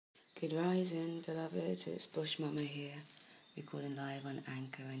Good rising, beloveds. It's Bush Mama here, recording live on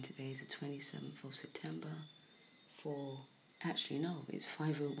Anchor, and today is the 27th of September. It's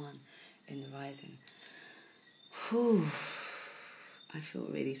 5:01 in the rising. Whew. I feel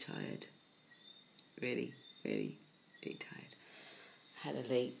really tired. Really, really, really tired. Had a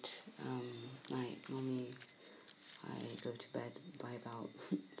late night. Normally, I go to bed by about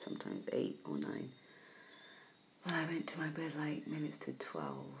sometimes 8 or 9. Well, I went to my bed like minutes to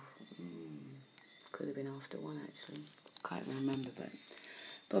 12. Could have been after 1 actually. Can't remember, but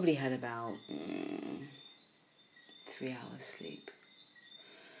probably had about 3 hours sleep.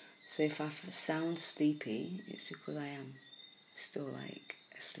 So if I sound sleepy, it's because I am still like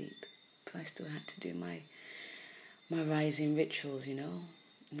asleep. But I still had to do my rising rituals, you know.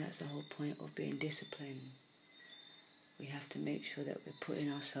 And that's the whole point of being disciplined. We have to make sure that we're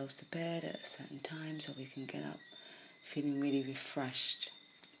putting ourselves to bed at a certain time so we can get up feeling really refreshed.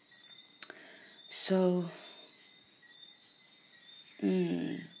 So,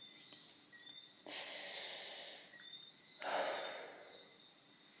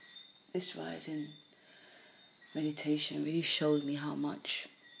 this rising meditation really showed me how much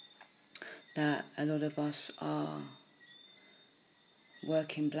that a lot of us are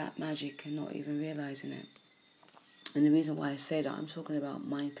working black magic and not even realizing it. And the reason why I say that, I'm talking about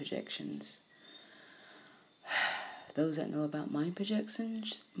mind projections. Those that know about mind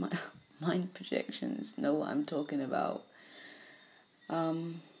projections know what I'm talking about.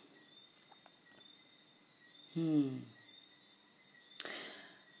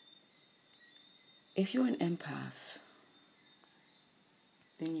 If you're an empath,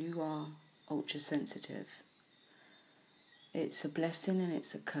 then you are ultra sensitive. It's a blessing and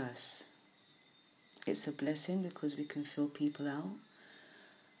it's a curse. It's a blessing because we can feel people out.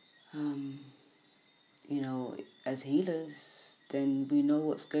 As healers, then we know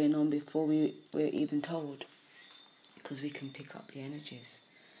what's going on before we're even told, because we can pick up the energies.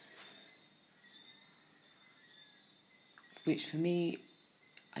 Which for me,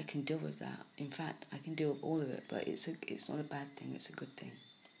 I can deal with that. In fact, I can deal with all of it, but it's not a bad thing, it's a good thing.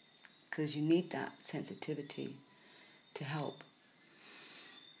 Because you need that sensitivity to help.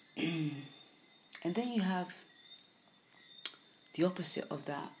 And then you have the opposite of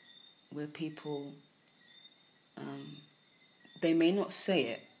that, where people, they may not say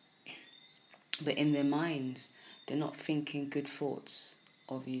it, but in their minds, they're not thinking good thoughts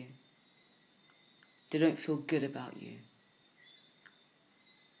of you. They don't feel good about you.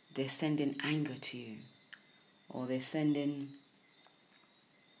 They're sending anger to you, or they're sending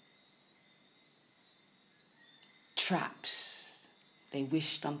traps. They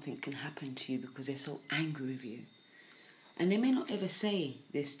wish something can happen to you because they're so angry with you. And they may not ever say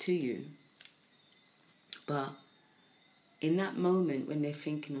this to you, but in that moment when they're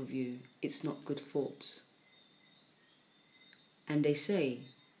thinking of you, it's not good thoughts. And they say,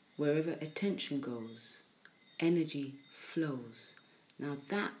 wherever attention goes, energy flows. Now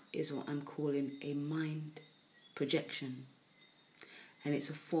that is what I'm calling a mind projection. And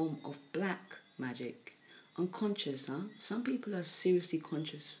it's a form of black magic. Unconscious, huh? Some people are seriously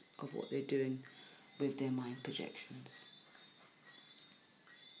conscious of what they're doing with their mind projections.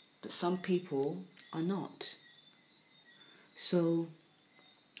 But some people are not. So,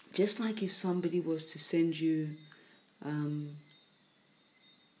 just like if somebody was to send you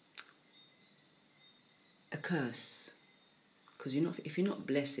a curse, because if you're not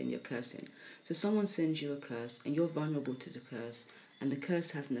blessing, you're cursing. So someone sends you a curse and you're vulnerable to the curse, and the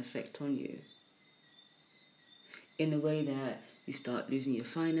curse has an effect on you. In a way that you start losing your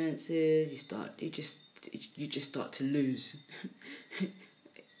finances, you just start to lose.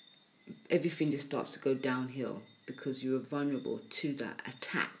 Everything just starts to go downhill because you are vulnerable to that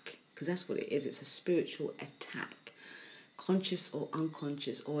attack. Because that's what it is. It's a spiritual attack. Conscious or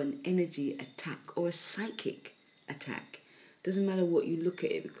unconscious, or an energy attack, or a psychic attack. Doesn't matter what you look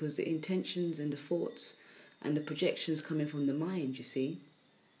at it, because the intentions and the thoughts and the projections coming from the mind, you see.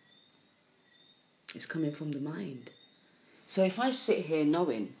 It's coming from the mind. So if I sit here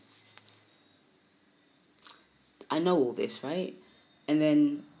knowing, I know all this, right? And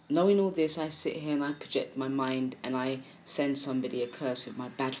then knowing all this, I sit here and I project my mind and I send somebody a curse with my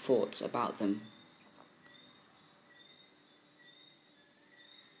bad thoughts about them.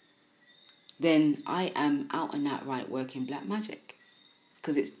 Then I am out and outright working black magic.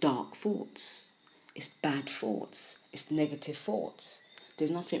 Because it's dark thoughts. It's bad thoughts. It's negative thoughts. There's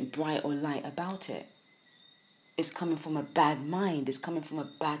nothing bright or light about it. It's coming from a bad mind. It's coming from a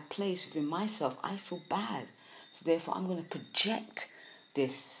bad place within myself. I feel bad. So therefore, I'm going to project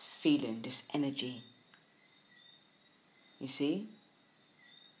this feeling, this energy. You see?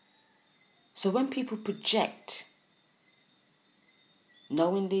 So when people project,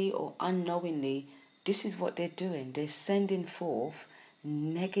 knowingly or unknowingly, this is what they're doing. They're sending forth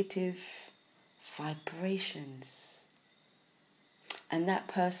negative vibrations. And that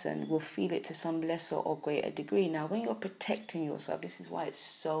person will feel it to some lesser or greater degree. Now, when you're protecting yourself, this is why it's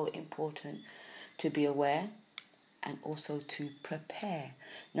so important to be aware and also to prepare.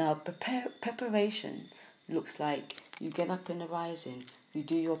 Now, preparation looks like you get up in the rising, you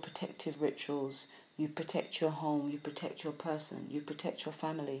do your protective rituals, you protect your home, you protect your person, you protect your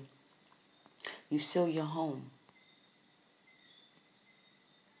family, you seal your home.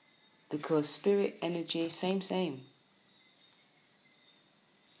 Because spirit, energy, same.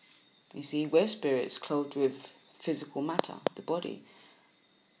 You see, we're spirits clothed with physical matter, the body.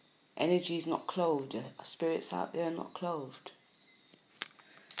 Energy is not clothed. Spirits out there are not clothed.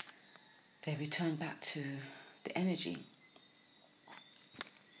 They return back to the energy.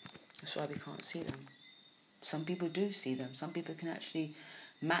 That's why we can't see them. Some people do see them. Some people can actually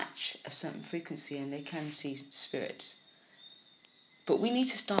match a certain frequency and they can see spirits. But we need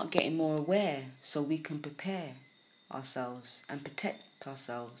to start getting more aware so we can prepare ourselves and protect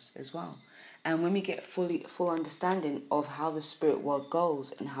ourselves as well. And when we get full understanding of how the spirit world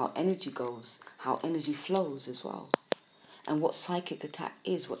goes and how energy goes, how energy flows as well, and what psychic attack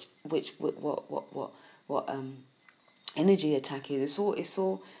is, what energy attack is,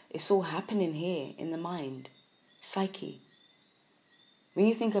 it's all happening here in the mind, psyche. When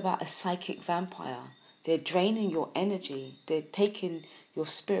you think about a psychic vampire, they're draining your energy, they're taking your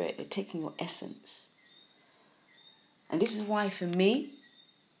spirit, they're taking your essence. And this is why for me,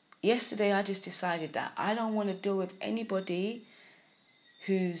 yesterday I just decided that I don't want to deal with anybody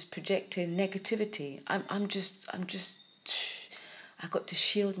who's projecting negativity. I got to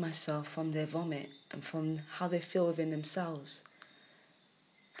shield myself from their vomit and from how they feel within themselves.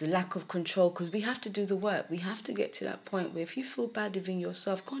 The lack of control, because we have to do the work. We have to get to that point where if you feel bad within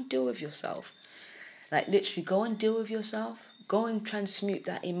yourself, go and deal with yourself. Like literally, go and deal with yourself. Go and transmute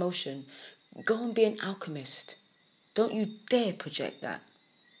that emotion. Go and be an alchemist. Don't you dare project that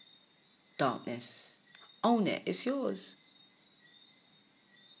darkness. Own it. It's yours.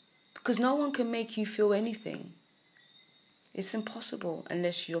 Because no one can make you feel anything. It's impossible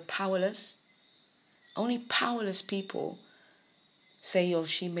unless you're powerless. Only powerless people say, oh,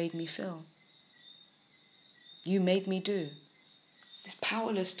 she made me feel. You made me do. It's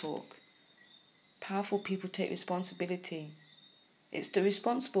powerless talk. Powerful people take responsibility. It's the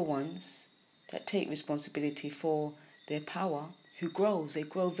responsible ones that take responsibility for their power who grows. They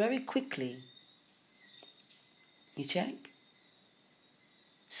grow very quickly. You check?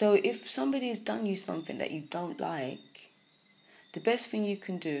 So if somebody's done you something that you don't like, the best thing you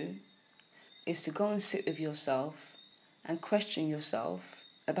can do is to go and sit with yourself and question yourself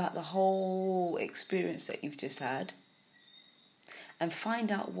about the whole experience that you've just had and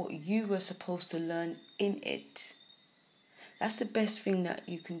find out what you were supposed to learn in it. That's the best thing that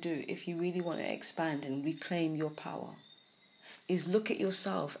you can do if you really want to expand and reclaim your power, is look at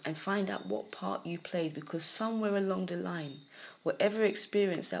yourself and find out what part you played, because somewhere along the line, whatever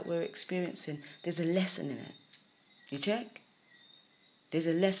experience that we're experiencing, there's a lesson in it. You check? There's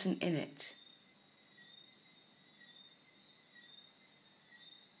a lesson in it.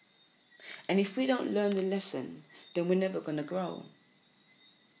 And if we don't learn the lesson, then we're never going to grow.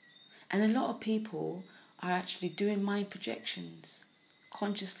 And a lot of people are actually doing mind projections,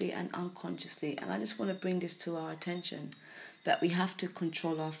 consciously and unconsciously. And I just want to bring this to our attention, that we have to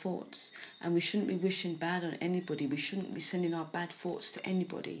control our thoughts. And we shouldn't be wishing bad on anybody. We shouldn't be sending our bad thoughts to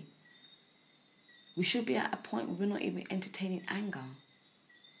anybody. We should be at a point where we're not even entertaining anger.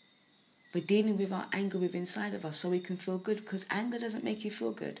 We're dealing with our anger within inside of us so we can feel good, because anger doesn't make you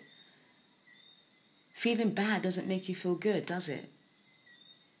feel good. Feeling bad doesn't make you feel good, does it?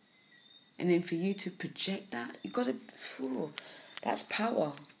 And then for you to project that, you got to, that's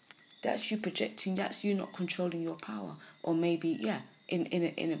power. That's you projecting, that's you not controlling your power. Or maybe,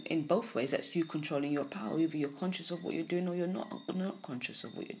 in both ways, that's you controlling your power. Either you're conscious of what you're doing or you're not conscious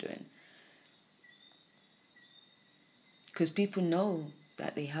of what you're doing. Because people know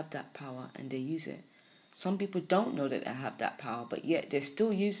that they have that power and they use it. Some people don't know that they have that power, but yet they're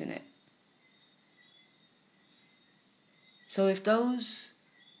still using it. So if those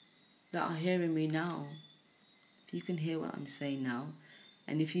that are hearing me now, if you can hear what I'm saying now,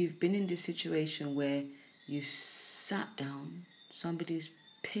 and if you've been in this situation where you've sat down, somebody's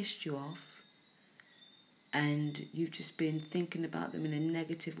pissed you off, and you've just been thinking about them in a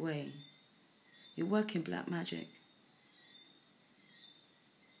negative way, you're working black magic.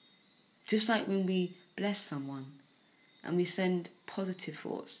 Just like when we bless someone and we send positive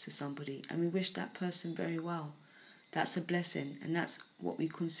thoughts to somebody and we wish that person very well. That's a blessing, and that's what we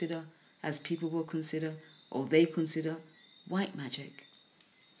consider, as people will consider, or they consider, white magic,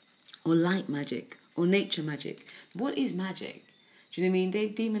 or light magic, or nature magic. What is magic? Do you know what I mean?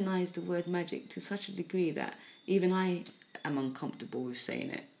 They've demonized the word magic to such a degree that even I am uncomfortable with saying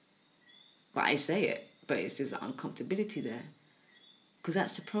it. But I say it, but it's just an uncomfortability there. Because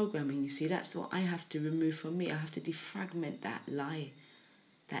that's the programming, you see. That's what I have to remove from me. I have to defragment that lie,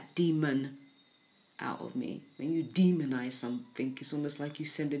 that demon out of me. When you demonize something, it's almost like you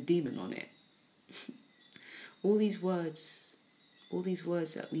send a demon on it. all these words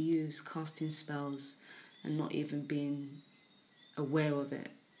that we use, casting spells and not even being aware of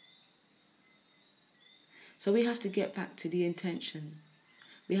it. So we have to get back to the intention.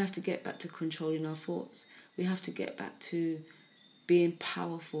 We have to get back to controlling our thoughts. We have to get back to being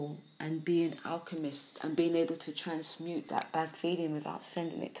powerful and being alchemists and being able to transmute that bad feeling without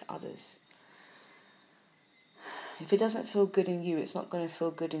sending it to others. If it doesn't feel good in you, it's not going to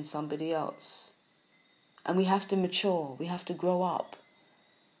feel good in somebody else. And we have to mature. We have to grow up.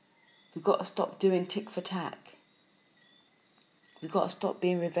 We've got to stop doing tick for tack. We've got to stop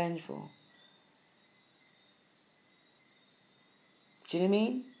being revengeful. Do you know what I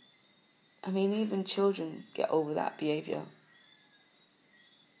mean? I mean, even children get over that behaviour.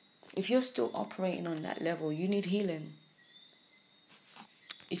 If you're still operating on that level, you need healing.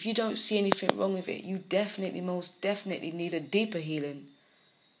 If you don't see anything wrong with it, you most definitely need a deeper healing.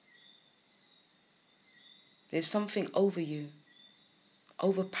 There's something over you,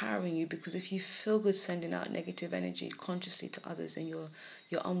 overpowering you, because if you feel good sending out negative energy consciously to others, then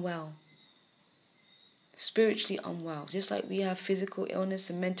you're unwell. Spiritually unwell. Just like we have physical illness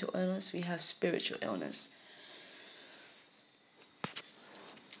and mental illness, we have spiritual illness.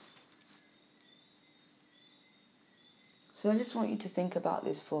 So I just want you to think about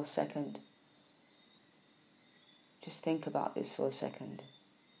this for a second. Just think about this for a second.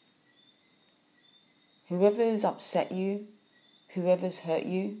 Whoever has upset you, whoever's hurt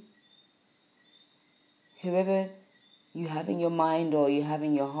you, whoever you have in your mind or you have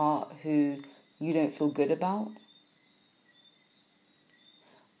in your heart who you don't feel good about,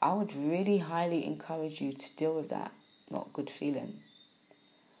 I would really highly encourage you to deal with that not good feeling,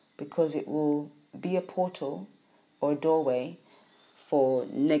 because it will be a portal or a doorway for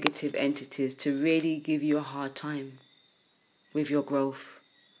negative entities to really give you a hard time with your growth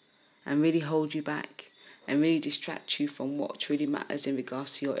and really hold you back and really distract you from what truly matters in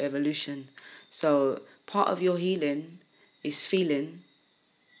regards to your evolution. So part of your healing is feeling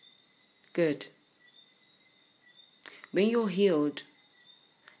good. When you're healed,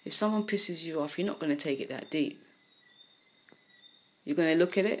 if someone pisses you off, you're not going to take it that deep. You're going to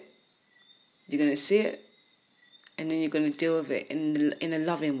look at it, you're going to see it, and then you're going to deal with it in a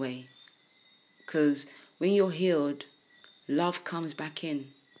loving way. Because when you're healed, love comes back in.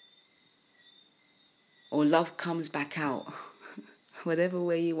 Or love comes back out. Whatever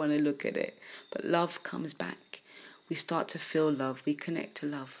way you want to look at it. But love comes back. We start to feel love. We connect to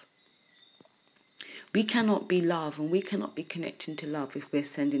love. We cannot be love and we cannot be connecting to love if we're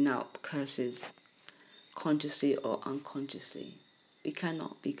sending out curses, consciously or unconsciously. We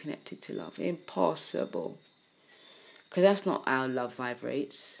cannot be connected to love. Impossible. Because that's not how love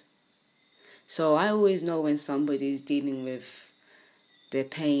vibrates. So I always know when somebody is dealing with their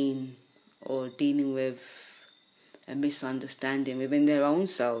pain or dealing with a misunderstanding within their own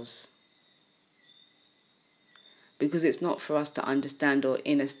selves. Because it's not for us to understand or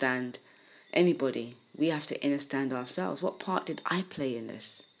understand anybody. We have to understand ourselves. What part did I play in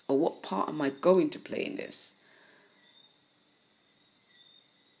this? Or what part am I going to play in this?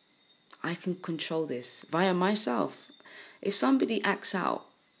 I can control this via myself. If somebody acts out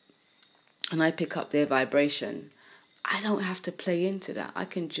and I pick up their vibration, I don't have to play into that. I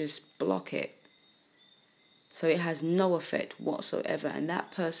can just block it. So it has no effect whatsoever. And that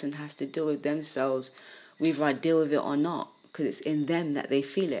person has to deal with themselves, whether I deal with it or not, because it's in them that they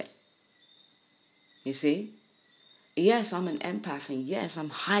feel it. You see? Yes, I'm an empath, and yes, I'm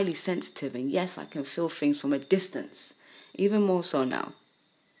highly sensitive, and yes, I can feel things from a distance, even more so now.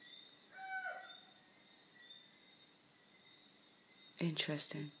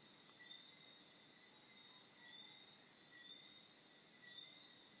 Interesting.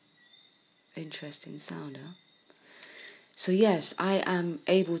 Interesting sound, huh? So yes, I am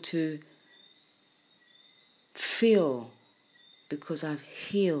able to feel because I've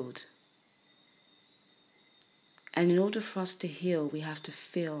healed. And in order for us to heal, we have to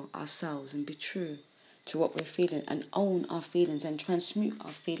feel ourselves and be true to what we're feeling and own our feelings and transmute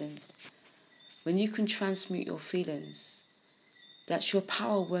our feelings. When you can transmute your feelings, That's your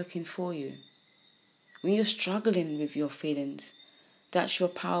power working for you. When you're struggling with your feelings, that's your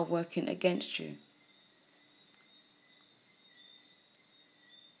power working against you.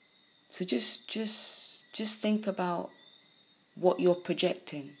 So just think about what you're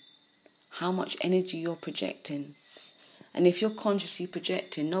projecting, how much energy you're projecting. And if you're consciously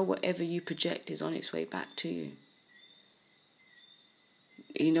projecting, know whatever you project is on its way back to you.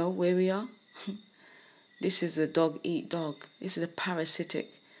 You know where we are? This is a dog eat dog. This is a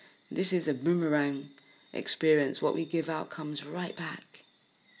parasitic. This is a boomerang experience. What we give out comes right back.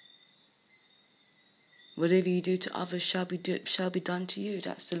 Whatever you do to others shall be done to you.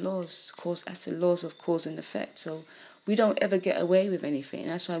 That's the laws. That's the laws of cause and effect. So we don't ever get away with anything.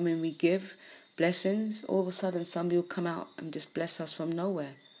 That's why when we give blessings, all of a sudden somebody will come out and just bless us from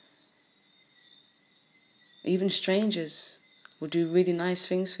nowhere. Even strangers will do really nice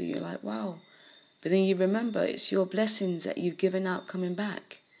things for you. Like, wow. But then you remember it's your blessings that you've given out coming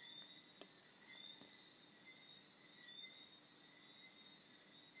back.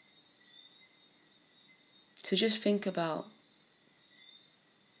 So just think about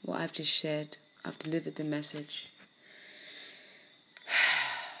what I've just shared. I've delivered the message.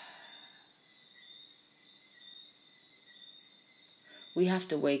 We have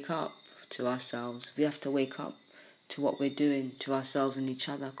to wake up to ourselves. We have to wake up to what we're doing to ourselves and each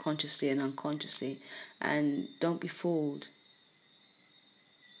other, consciously and unconsciously. And don't be fooled.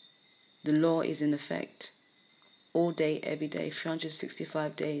 The law is in effect. All day, every day,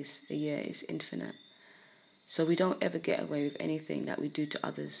 365 days a year is infinite. So we don't ever get away with anything that we do to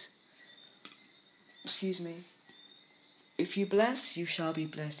others. Excuse me. If you bless, you shall be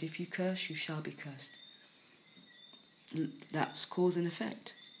blessed. If you curse, you shall be cursed. That's cause and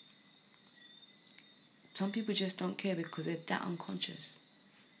effect. Some people just don't care because they're that unconscious.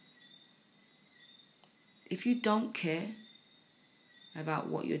 If you don't care about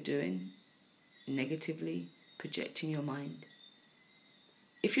what you're doing, negatively projecting your mind,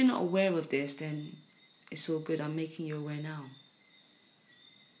 if you're not aware of this, then it's all good. I'm making you aware now.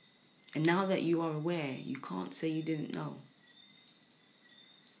 And now that you are aware, you can't say you didn't know.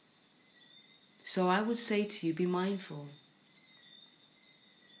 So I would say to you, be mindful.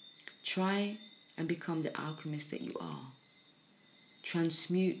 Try and become the alchemist that you are.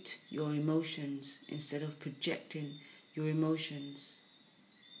 Transmute your emotions instead of projecting your emotions.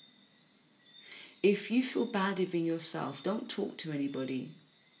 If you feel bad within yourself, don't talk to anybody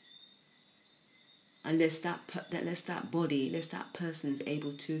unless that person is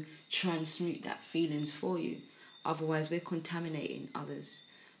able to transmute that feelings for you. Otherwise, we're contaminating others,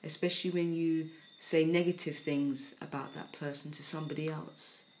 especially when you say negative things about that person to somebody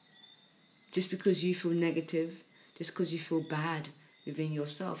else. Just because you feel negative, just because you feel bad within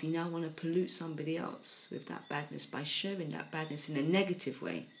yourself, you now want to pollute somebody else with that badness by sharing that badness in a negative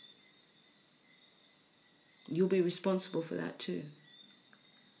way. You'll be responsible for that too.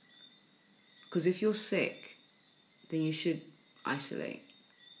 Because if you're sick, then you should isolate.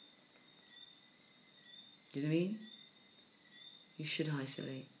 You know what I mean? You should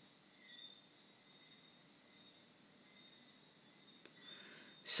isolate.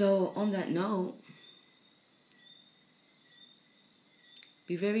 So on that note,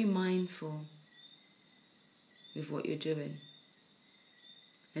 be very mindful with what you're doing.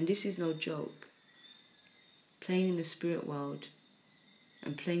 And this is no joke. Playing in the spirit world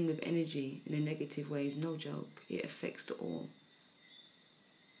and playing with energy in a negative way is no joke. It affects the all.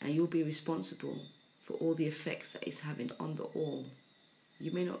 And you'll be responsible for all the effects that it's having on the all.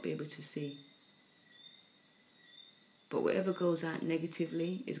 You may not be able to see. But whatever goes out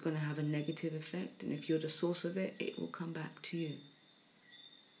negatively is going to have a negative effect. And if you're the source of it, it will come back to you.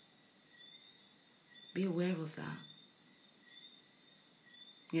 Be aware of that.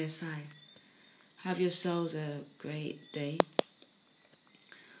 Yes, have yourselves a great day.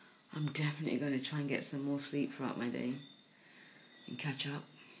 I'm definitely going to try and get some more sleep throughout my day and catch up.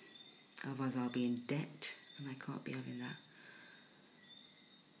 Otherwise I'll be in debt and I can't be having that.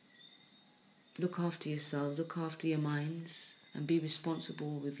 Look after yourselves, look after your minds, and be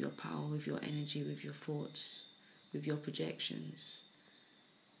responsible with your power, with your energy, with your thoughts, with your projections.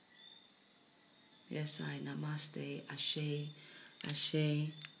 Yes, namaste, ashe,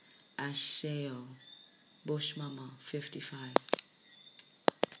 ashe, asheo. Bush Mama, 55.